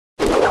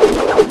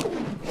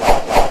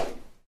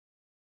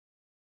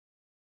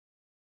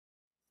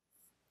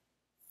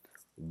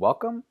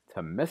Welcome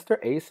to Mr.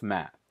 Ace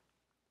Math.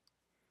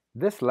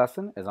 This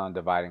lesson is on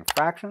dividing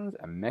fractions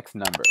and mixed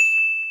numbers.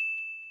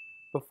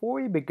 Before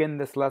we begin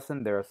this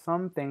lesson, there are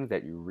some things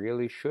that you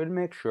really should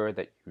make sure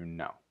that you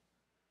know.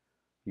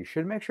 You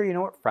should make sure you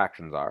know what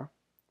fractions are,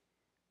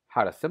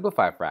 how to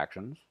simplify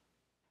fractions,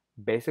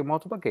 basic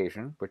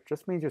multiplication, which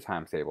just means your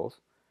times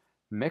tables,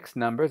 mixed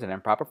numbers and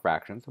improper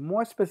fractions,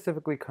 more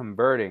specifically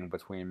converting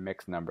between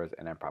mixed numbers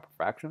and improper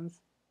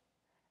fractions,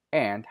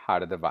 and how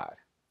to divide.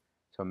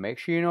 So make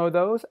sure you know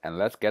those, and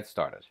let's get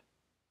started.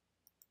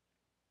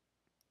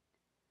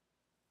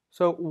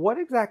 So what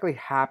exactly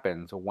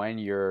happens when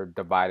you're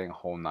dividing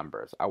whole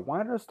numbers? I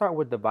wanted to start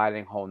with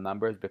dividing whole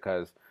numbers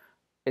because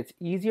it's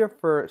easier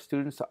for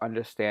students to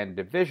understand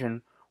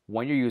division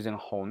when you're using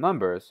whole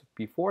numbers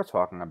before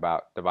talking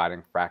about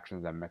dividing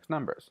fractions and mixed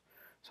numbers.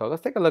 So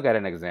let's take a look at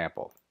an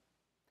example.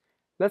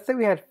 Let's say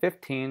we had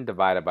 15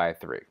 divided by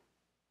 3.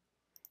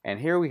 And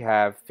here we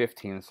have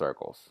 15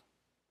 circles.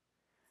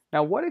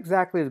 Now what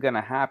exactly is going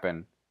to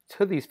happen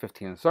to these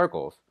 15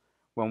 circles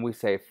when we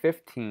say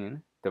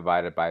 15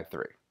 divided by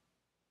 3?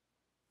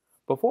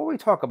 Before we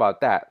talk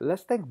about that,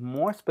 let's think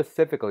more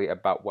specifically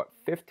about what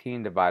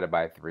 15 divided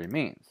by 3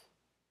 means.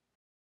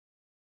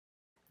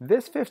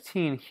 This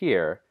 15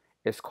 here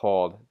is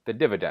called the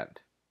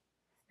dividend.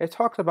 It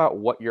talks about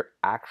what you're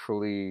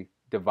actually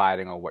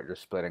dividing or what you're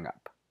splitting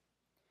up.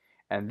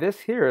 And this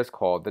here is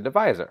called the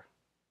divisor.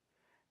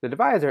 The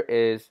divisor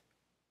is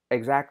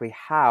exactly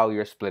how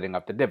you're splitting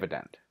up the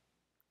dividend.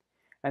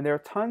 And there are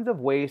tons of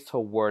ways to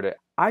word it.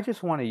 I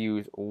just want to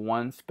use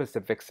one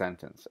specific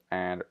sentence,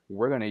 and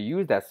we're going to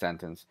use that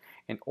sentence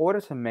in order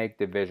to make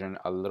division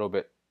a little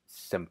bit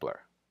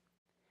simpler.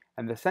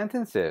 And the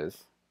sentence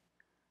is,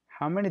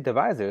 how many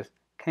divisors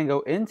can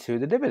go into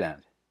the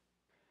dividend?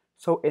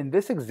 So in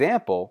this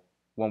example,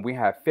 when we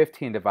have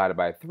 15 divided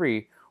by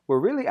 3, we're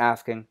really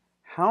asking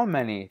how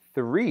many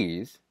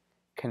 3's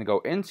can go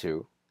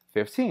into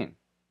 15.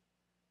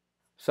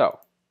 So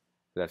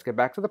let's get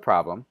back to the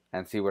problem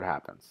and see what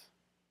happens.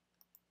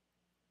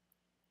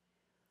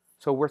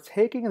 So we're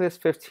taking this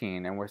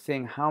 15 and we're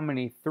seeing how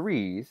many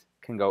 3's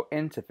can go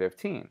into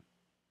 15.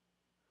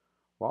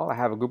 Well, I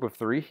have a group of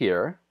 3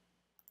 here.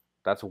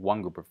 That's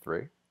one group of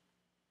 3.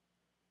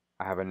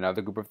 I have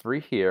another group of 3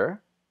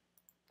 here.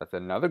 That's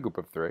another group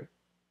of 3.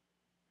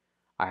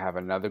 I have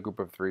another group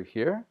of 3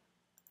 here.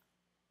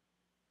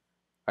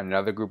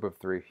 Another group of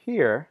 3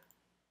 here.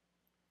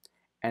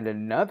 And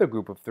another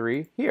group of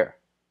 3 here.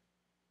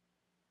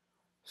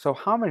 So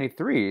how many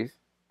 3's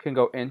can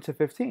go into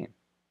 15?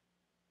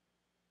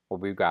 Well,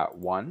 we've got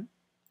 1,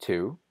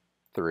 2,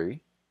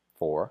 3,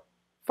 4,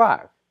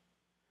 5.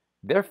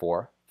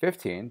 Therefore,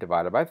 15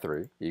 divided by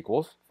 3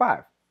 equals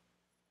 5.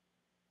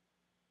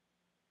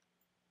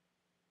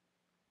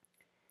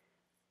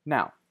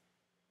 Now,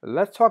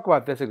 let's talk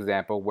about this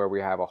example where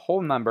we have a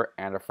whole number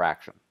and a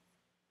fraction.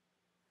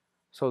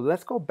 So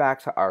let's go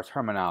back to our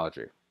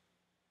terminology.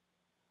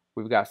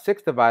 We've got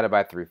 6 divided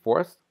by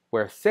 3/4,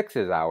 where 6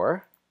 is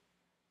our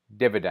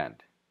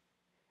dividend,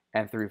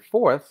 and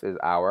 3/4 is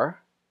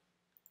our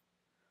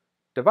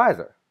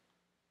divisor.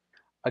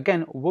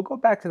 Again, we'll go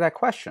back to that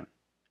question.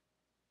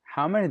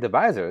 How many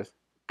divisors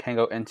can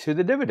go into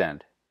the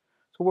dividend?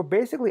 So we're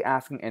basically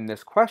asking in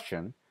this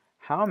question,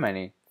 how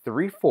many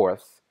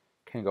 3/4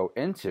 can go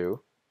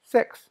into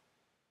 6?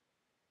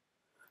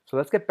 So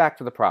let's get back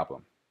to the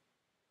problem.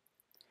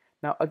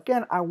 Now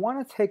again, I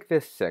want to take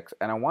this 6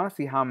 and I want to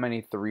see how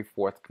many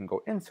 3/4 can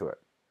go into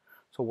it.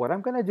 So what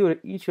I'm going to do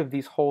to each of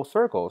these whole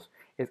circles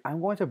is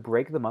I'm going to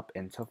break them up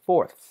into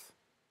fourths.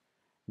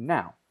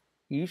 Now,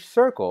 each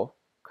circle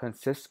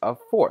consists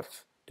of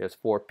fourths. There's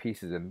 4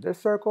 pieces in this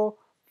circle,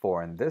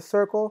 4 in this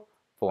circle,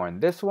 4 in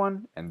this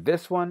one, and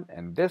this one,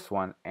 and this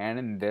one, and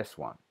in this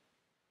one.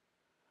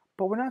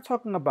 But we're not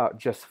talking about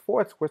just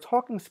fourths, we're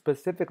talking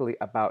specifically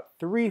about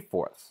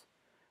 3/4.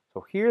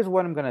 So here's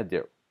what I'm going to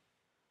do.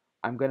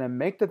 I'm going to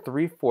make the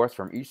 3/4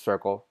 from each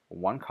circle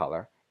one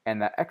color,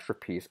 and that extra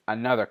piece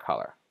another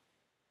color.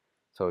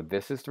 So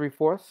this is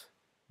 3/4,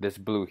 this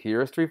blue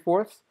here is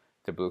 3/4,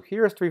 the blue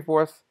here is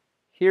 3/4,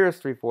 here is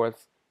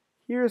 3/4,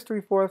 here is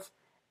 3/4,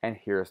 and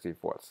here is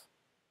 3/4.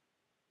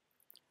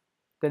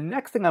 The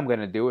next thing I'm going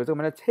to do is I'm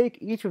going to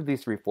take each of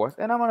these 3/4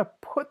 and I'm going to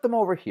put them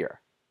over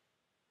here.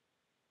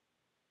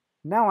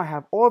 Now I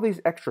have all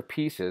these extra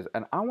pieces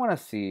and I want to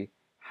see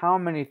how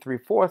many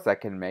 3/4 I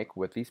can make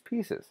with these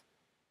pieces.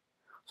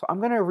 So I'm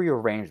going to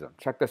rearrange them.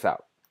 Check this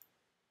out.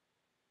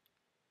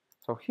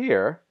 So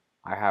here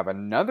I have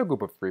another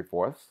group of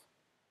 3/4,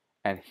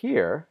 and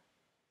here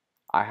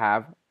I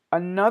have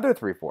another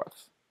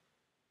 3/4.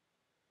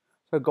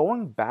 So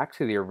going back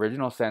to the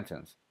original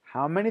sentence,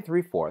 how many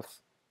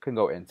 3/4 can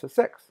go into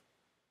 6?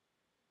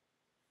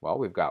 Well,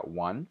 we've got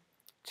 1,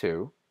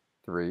 2,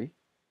 3,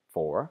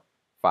 4,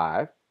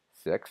 5,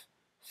 6,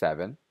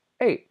 7,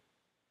 8.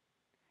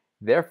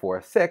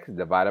 Therefore, 6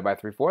 divided by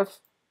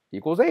 3/4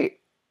 equals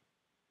 8.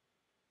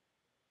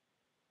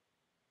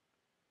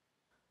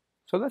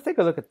 So let's take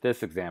a look at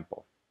this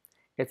example.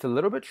 It's a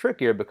little bit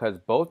trickier because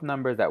both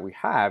numbers that we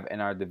have in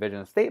our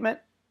division statement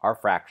are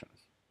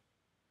fractions.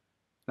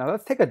 Now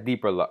let's take a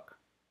deeper look.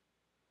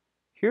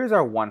 Here's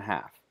our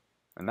 1/2,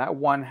 and that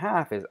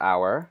 1/2 is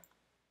our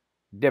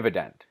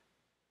dividend.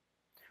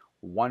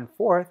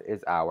 1/4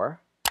 is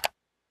our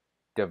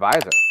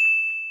divisor.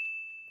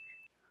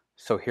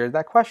 So here's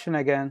that question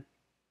again.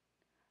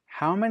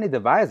 How many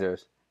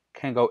divisors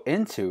can go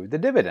into the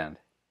dividend?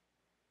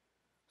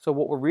 So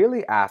what we're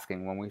really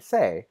asking when we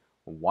say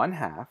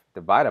 1/2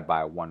 divided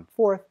by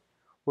 1/4,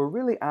 we're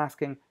really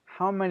asking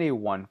how many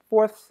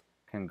 1/4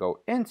 can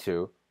go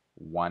into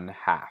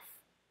 1/2.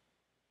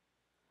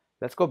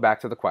 Let's go back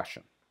to the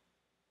question.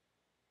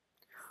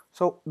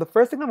 So the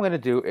first thing I'm going to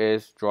do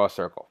is draw a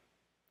circle.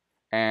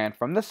 And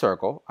from the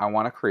circle, I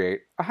want to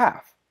create a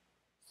half.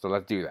 So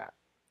let's do that.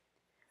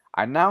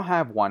 I now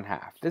have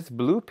 1/2. This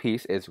blue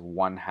piece is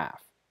 1/2.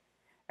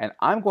 And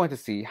I'm going to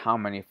see how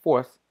many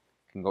fourths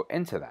can go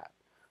into that.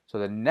 So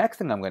the next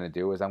thing I'm going to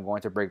do is I'm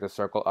going to break the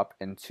circle up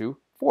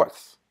into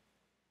fourths.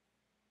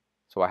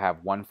 So I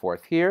have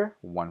 1/4 here,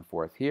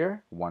 1/4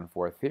 here,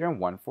 1/4 here, and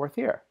 1/4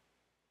 here.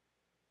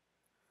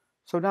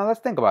 So now let's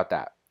think about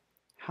that.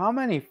 How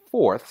many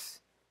fourths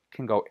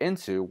can go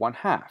into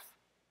 1/2?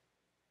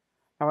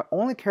 Now I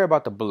only care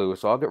about the blue,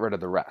 so I'll get rid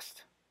of the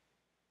rest.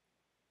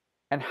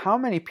 And how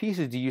many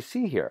pieces do you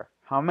see here?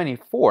 How many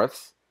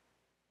fourths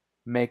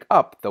make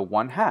up the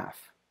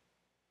 1/2?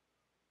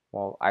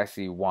 Well, I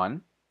see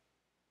 1,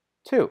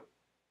 2.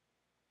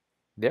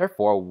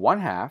 Therefore,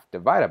 1/2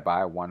 divided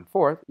by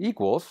 1/4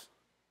 equals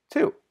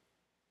 2.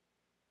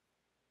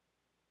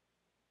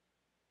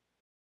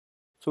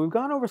 So we've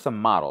gone over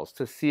some models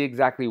to see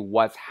exactly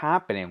what's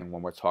happening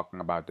when we're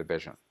talking about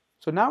division.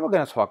 So now we're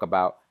going to talk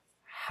about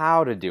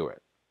how to do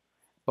it.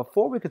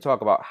 Before we can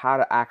talk about how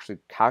to actually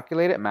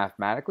calculate it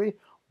mathematically,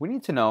 we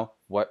need to know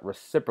what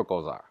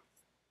reciprocals are.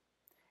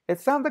 It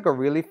sounds like a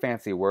really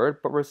fancy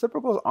word, but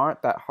reciprocals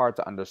aren't that hard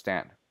to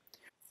understand.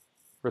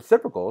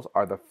 Reciprocals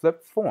are the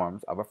flipped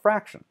forms of a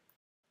fraction.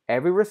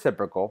 Every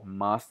reciprocal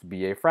must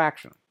be a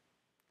fraction.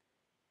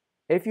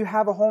 If you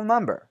have a whole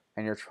number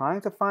and you're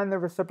trying to find the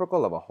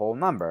reciprocal of a whole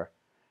number,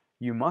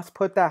 you must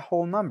put that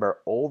whole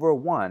number over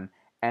 1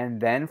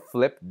 and then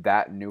flip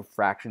that new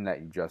fraction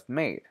that you just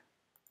made.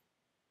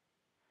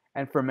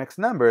 And for mixed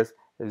numbers,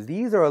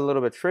 these are a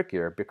little bit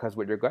trickier because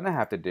what you're going to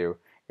have to do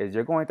is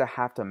you're going to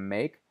have to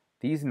make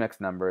these mixed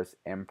numbers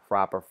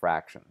improper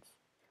fractions.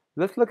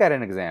 Let's look at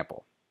an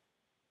example.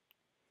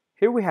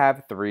 Here we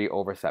have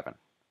 3/7.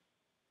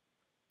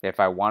 If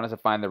I wanted to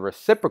find the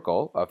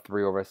reciprocal of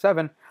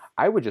 3/7,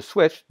 I would just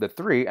switch the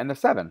 3 and the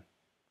 7,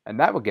 and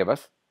that would give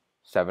us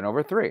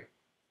 7/3.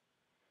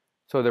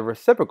 So the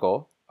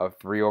reciprocal of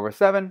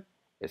 3/7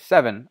 is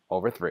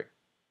 7/3.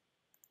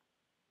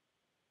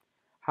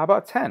 How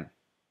about 10?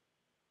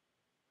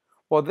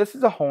 Well, this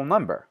is a whole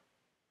number,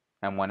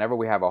 and whenever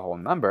we have a whole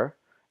number,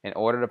 in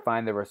order to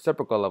find the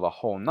reciprocal of a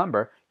whole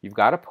number, you've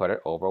got to put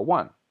it over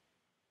 1.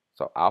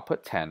 So I'll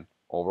put 10/1.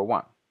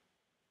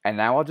 And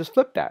now I'll just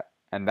flip that,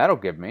 and that'll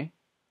give me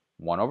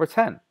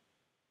 1/10.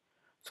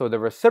 So the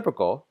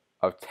reciprocal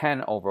of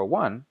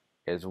 10/1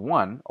 is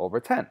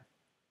 1/10.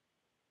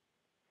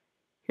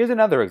 Here's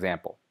another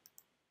example.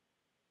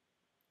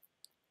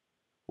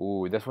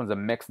 Ooh, this one's a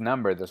mixed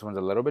number. This one's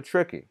a little bit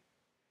tricky.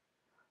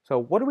 So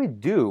what do we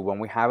do when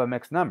we have a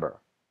mixed number?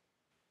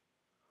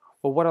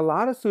 Well, what a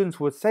lot of students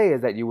would say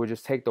is that you would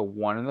just take the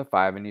 1 and the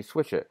 5 and you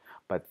switch it.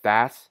 But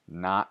that's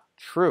not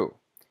true.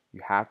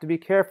 You have to be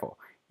careful.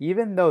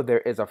 Even though there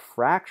is a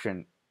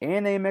fraction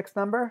in a mixed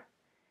number,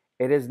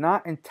 it is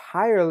not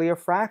entirely a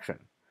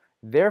fraction.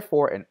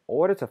 Therefore, in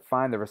order to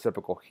find the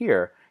reciprocal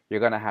here,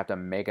 you're going to have to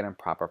make an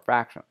improper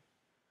fraction.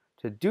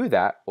 To do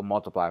that, we'll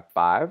multiply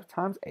 5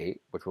 times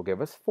 8, which will give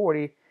us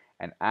 40,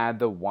 and add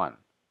the 1.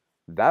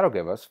 That'll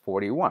give us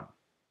 41.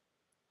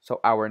 So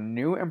our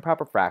new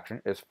improper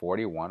fraction is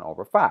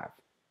 41/5.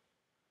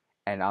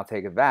 And I'll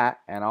take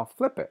that and I'll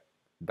flip it.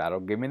 That'll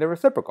give me the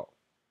reciprocal.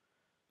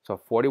 So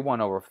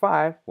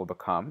 41/5 will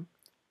become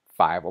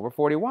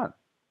 5/41.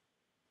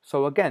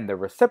 So again, the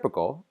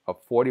reciprocal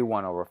of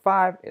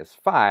 41/5 is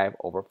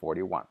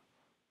 5/41.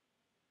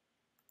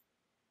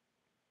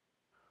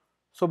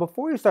 So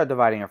before you start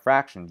dividing your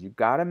fractions, you've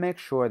got to make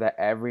sure that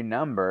every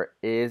number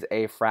is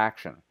a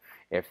fraction.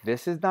 If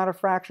this is not a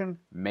fraction,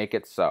 make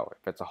it so.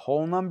 If it's a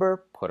whole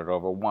number, put it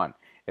over 1.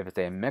 If it's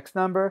a mixed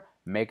number,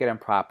 make it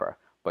improper.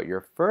 But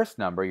your first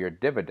number, your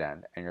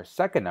dividend, and your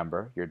second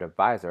number, your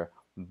divisor,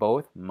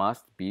 both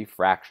must be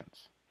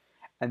fractions.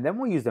 And then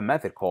we'll use the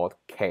method called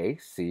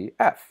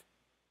KCF.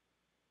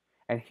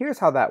 And here's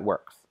how that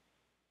works.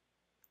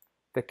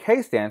 The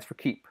K stands for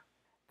keep.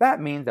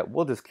 That means that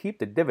we'll just keep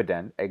the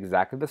dividend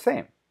exactly the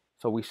same.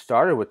 So we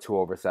started with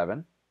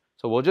 2/7,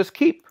 so we'll just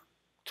keep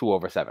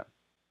 2/7.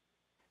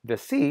 The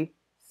C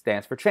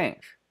stands for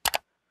change.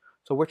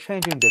 So we're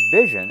changing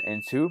division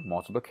into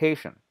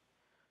multiplication.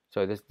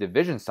 So this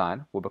division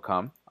sign will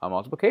become a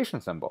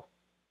multiplication symbol.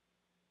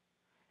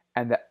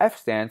 And the F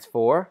stands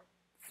for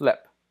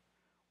flip,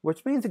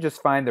 which means to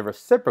just find the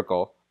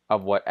reciprocal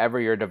of whatever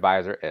your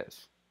divisor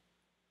is.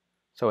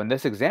 So in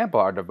this example,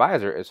 our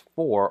divisor is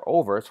 4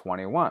 over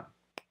 21.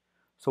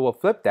 So we'll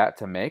flip that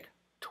to make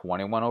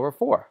 21 over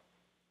 4.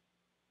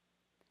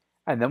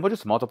 And then we'll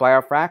just multiply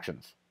our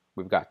fractions.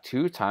 We've got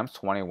 2 times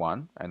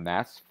 21, and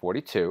that's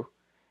 42,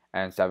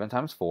 and 7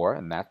 times 4,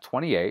 and that's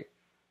 28.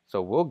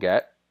 So we'll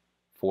get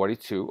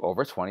 42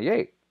 over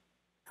 28.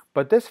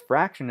 But this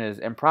fraction is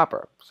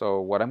improper. So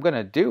what I'm going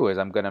to do is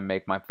I'm going to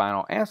make my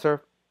final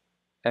answer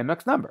a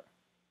mixed number.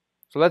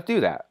 So let's do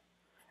that.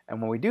 And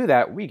when we do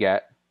that, we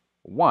get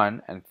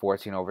 1 and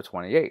 14 over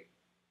 28.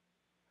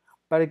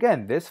 But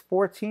again, this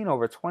 14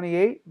 over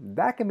 28,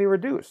 that can be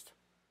reduced.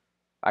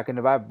 I can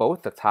divide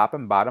both the top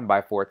and bottom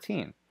by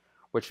 14,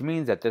 which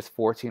means that this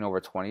 14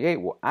 over 28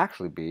 will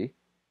actually be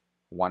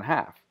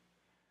 1/2.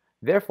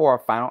 Therefore, our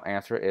final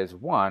answer is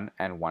 1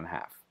 and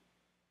 1/2.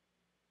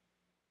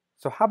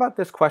 So how about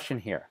this question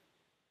here?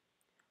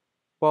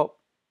 Well,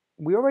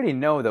 we already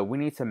know that we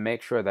need to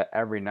make sure that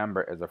every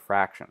number is a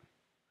fraction.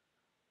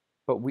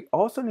 But we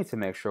also need to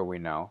make sure we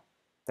know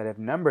that if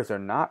numbers are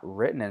not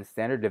written in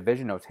standard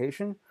division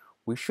notation,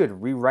 we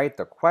should rewrite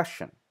the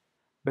question.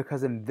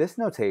 Because in this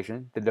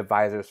notation, the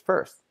divisor is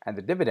first and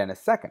the dividend is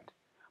second.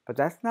 But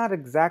that's not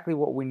exactly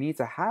what we need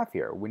to have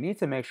here. We need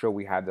to make sure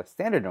we have the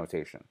standard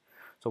notation.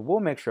 So we'll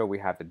make sure we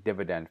have the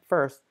dividend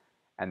first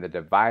and the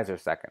divisor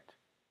second.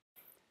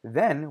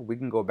 Then we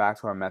can go back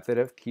to our method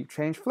of keep,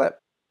 change,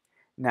 flip.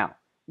 Now,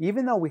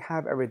 even though we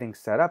have everything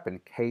set up in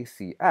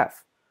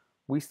KCF,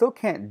 we still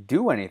can't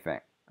do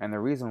anything. And the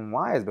reason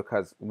why is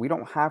because we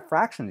don't have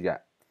fractions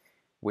yet.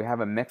 We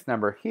have a mixed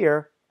number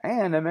here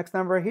and a mixed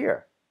number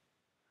here.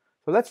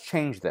 So let's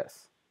change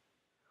this.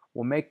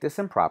 We'll make this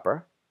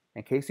improper.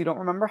 In case you don't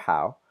remember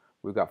how,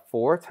 we've got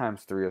 4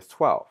 times 3 is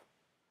 12.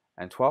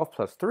 And 12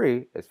 plus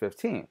 3 is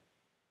 15.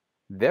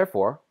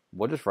 Therefore,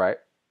 we'll just write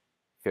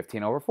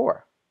 15 over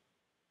 4.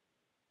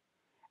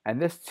 And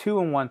this 2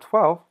 and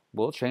 1/12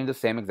 will change the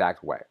same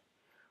exact way.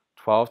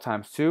 12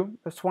 times 2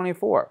 is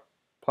 24.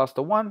 Plus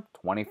the 1,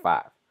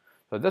 25.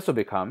 So this will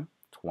become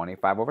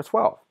 25 over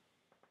 12.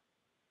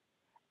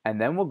 And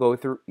then we'll go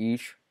through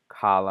each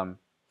column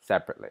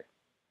separately.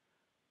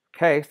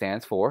 K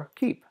stands for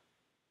keep.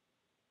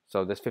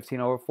 So this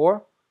 15 over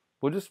 4,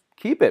 we'll just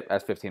keep it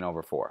as 15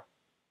 over 4.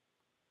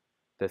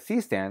 The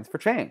C stands for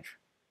change.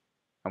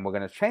 And we're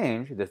going to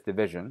change this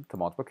division to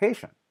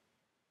multiplication.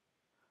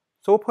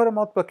 So we'll put a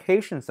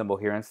multiplication symbol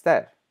here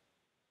instead.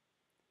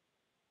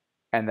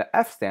 And the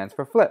F stands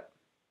for flip.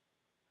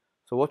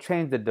 So we'll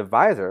change the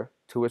divisor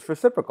to its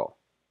reciprocal.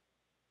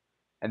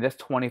 And this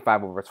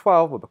 25 over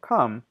 12 will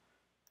become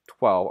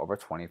 12 over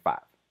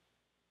 25.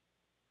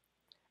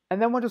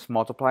 And then we'll just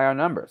multiply our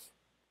numbers.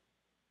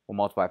 We'll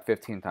multiply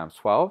 15 times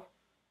 12,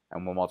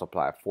 and we'll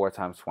multiply 4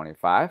 times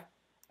 25,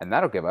 and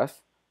that'll give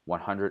us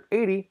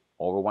 180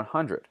 over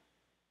 100.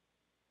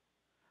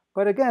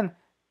 But again,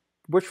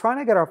 we're trying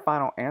to get our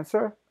final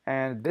answer,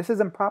 and this is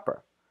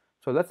improper.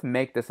 So let's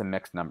make this a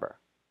mixed number.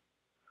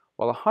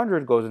 Well,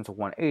 100 goes into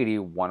 180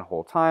 one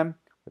whole time,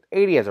 with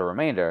 80 as a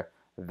remainder,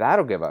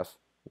 that'll give us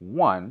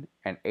 1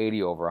 and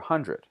 80 over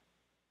 100.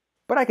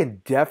 But I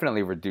can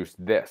definitely reduce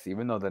this,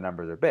 even though the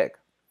numbers are big.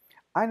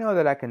 I know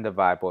that I can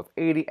divide both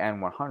 80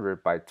 and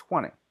 100 by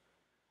 20,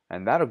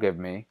 and that'll give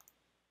me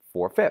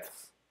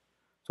 4/5.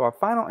 So our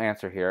final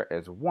answer here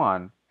is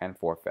 1 and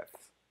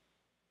 4/5.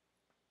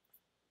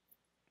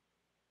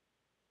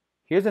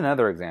 Here's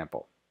another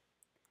example.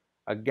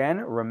 Again,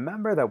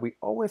 remember that we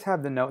always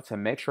have the note to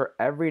make sure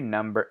every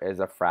number is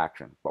a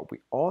fraction, but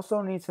we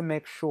also need to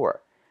make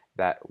sure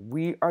that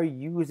we are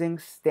using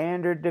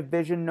standard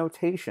division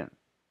notation.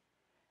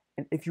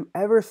 And if you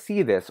ever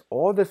see this,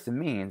 all this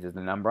means is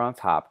the number on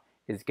top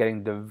is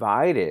getting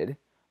divided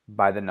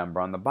by the number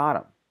on the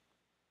bottom.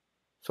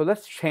 So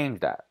let's change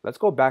that. Let's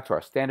go back to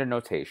our standard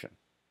notation,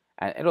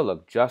 and it'll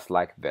look just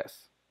like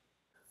this.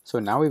 So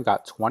now we've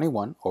got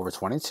 21 over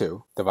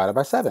 22 divided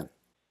by 7.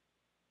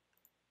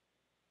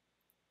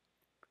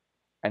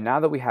 And now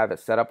that we have it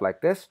set up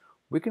like this,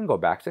 we can go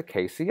back to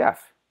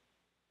KCF.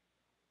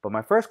 But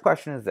my first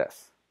question is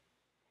this.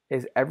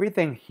 Is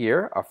everything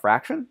here a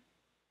fraction?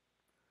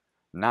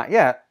 Not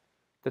yet.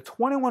 The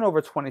 21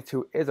 over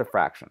 22 is a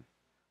fraction,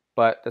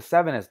 but the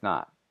 7 is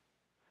not.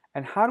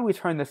 And how do we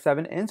turn the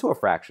 7 into a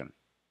fraction?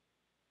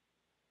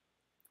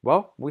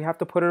 Well, we have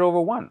to put it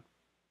over 1.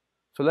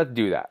 So let's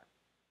do that.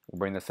 We'll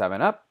bring the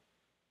 7 up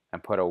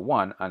and put a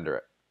 1 under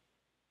it.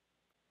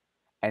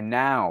 And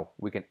now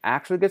we can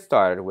actually get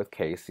started with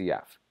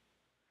KCF.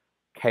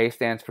 K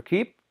stands for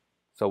keep,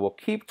 so we'll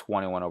keep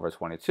 21 over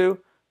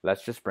 22.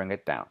 Let's just bring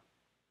it down.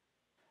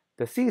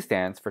 The C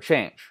stands for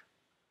change,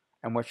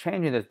 and we're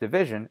changing this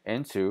division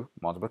into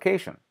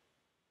multiplication.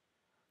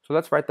 So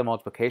let's write the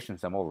multiplication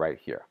symbol right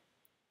here.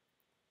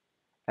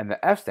 And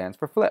the F stands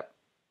for flip.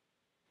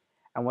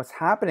 And what's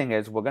happening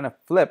is we're going to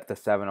flip the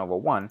 7 over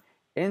 1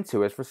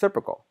 into its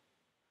reciprocal.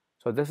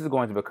 So this is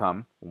going to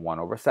become 1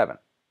 over 7.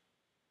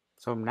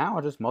 So now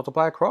I'll just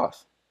multiply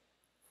across.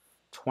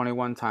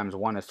 21 times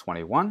 1 is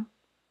 21.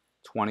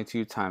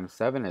 22 times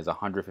 7 is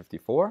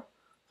 154.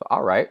 So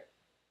I'll write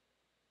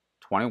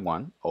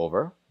 21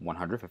 over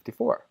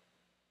 154.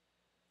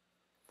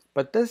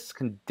 But this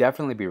can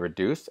definitely be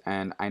reduced,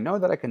 and I know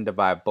that I can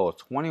divide both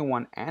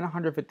 21 and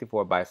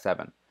 154 by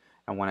 7.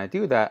 And when I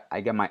do that, I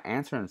get my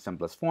answer in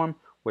simplest form,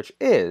 which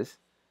is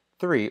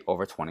 3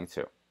 over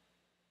 22.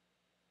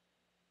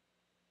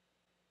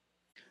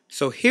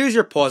 So here's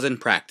your pause and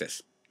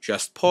practice.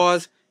 Just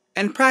pause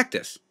and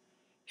practice.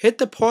 Hit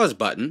the pause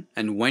button,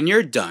 and when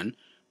you're done,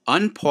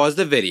 unpause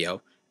the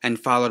video, and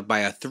followed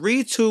by a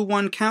 3, 2,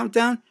 1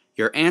 countdown,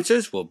 your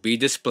answers will be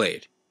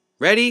displayed.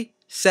 Ready,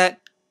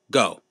 set,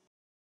 go.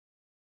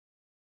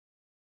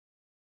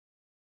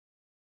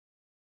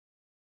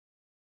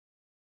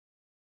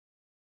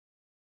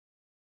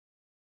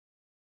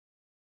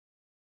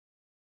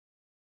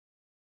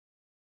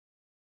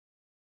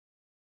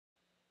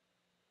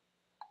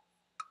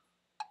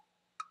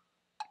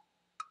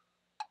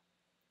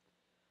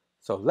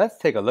 So let's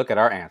take a look at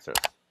our answers.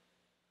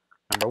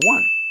 Number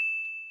 1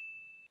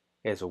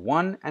 is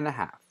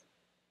 1.5.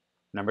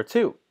 Number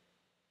 2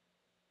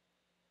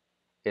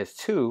 is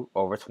 2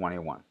 over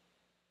 21.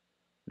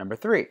 Number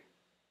 3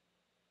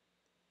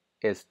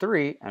 is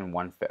 3 and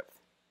 1/5.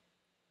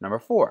 Number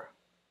 4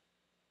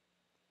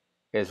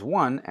 is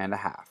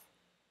 1.5.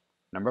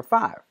 Number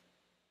 5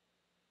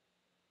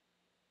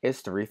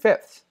 is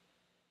 3/5.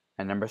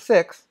 And number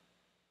 6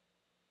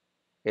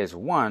 is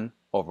 1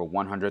 over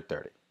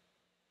 130.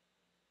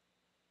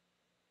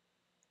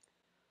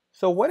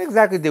 So what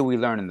exactly did we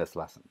learn in this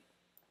lesson?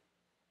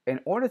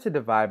 In order to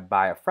divide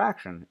by a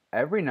fraction,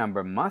 every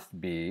number must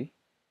be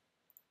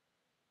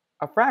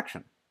a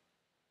fraction.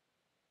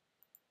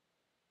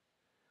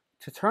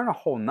 To turn a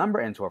whole number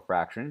into a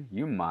fraction,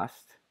 you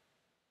must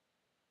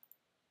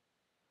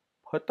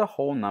put the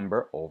whole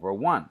number over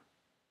 1.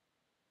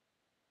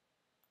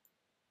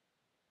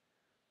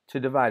 To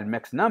divide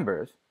mixed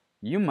numbers,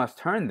 you must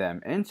turn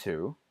them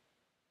into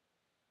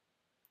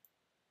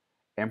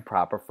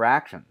improper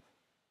fractions.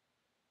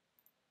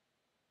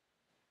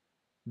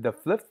 The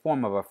flipped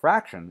form of a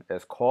fraction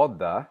is called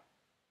the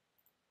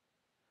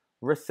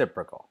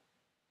reciprocal.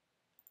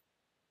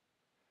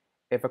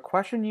 If a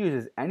question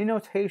uses any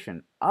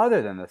notation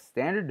other than the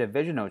standard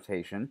division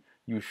notation,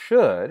 you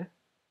should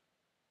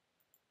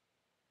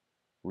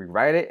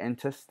rewrite it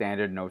into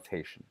standard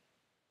notation.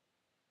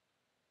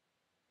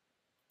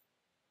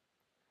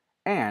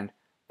 And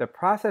the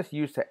process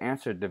used to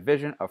answer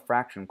division of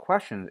fraction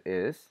questions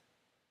is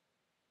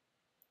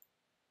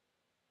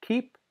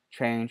keep,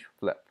 change,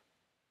 flip,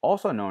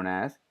 also known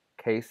as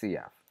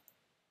KCF.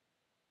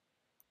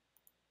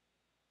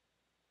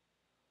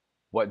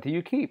 What do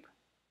you keep?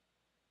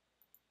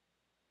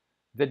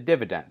 The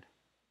dividend.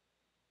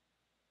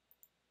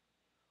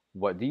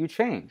 What do you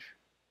change?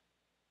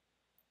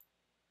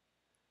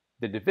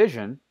 The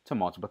division to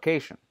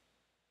multiplication.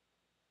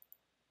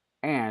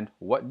 And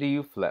what do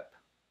you flip?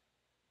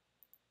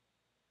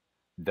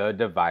 The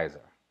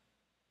divisor.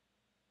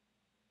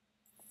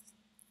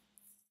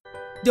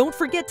 Don't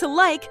forget to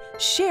like,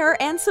 share,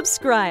 and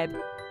subscribe.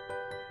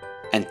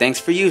 And thanks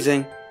for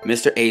using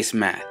Mr. Ace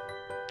Math.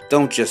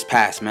 Don't just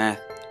pass math,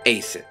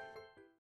 ace it.